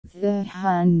The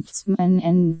Huntsman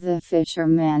and the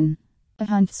Fisherman. A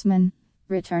huntsman,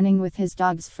 returning with his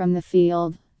dogs from the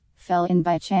field, fell in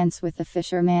by chance with a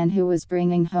fisherman who was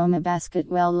bringing home a basket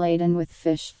well laden with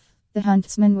fish. The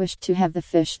huntsman wished to have the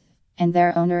fish, and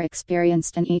their owner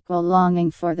experienced an equal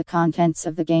longing for the contents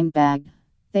of the game bag.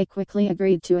 They quickly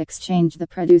agreed to exchange the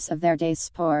produce of their day's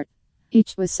sport.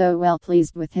 Each was so well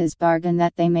pleased with his bargain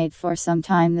that they made for some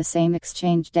time the same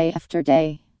exchange day after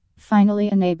day. Finally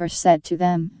a neighbor said to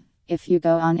them, "If you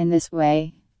go on in this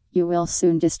way, you will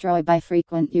soon destroy by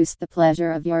frequent use the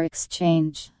pleasure of your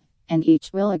exchange, and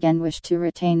each will again wish to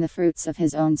retain the fruits of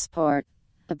his own sport.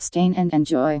 Abstain and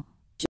enjoy."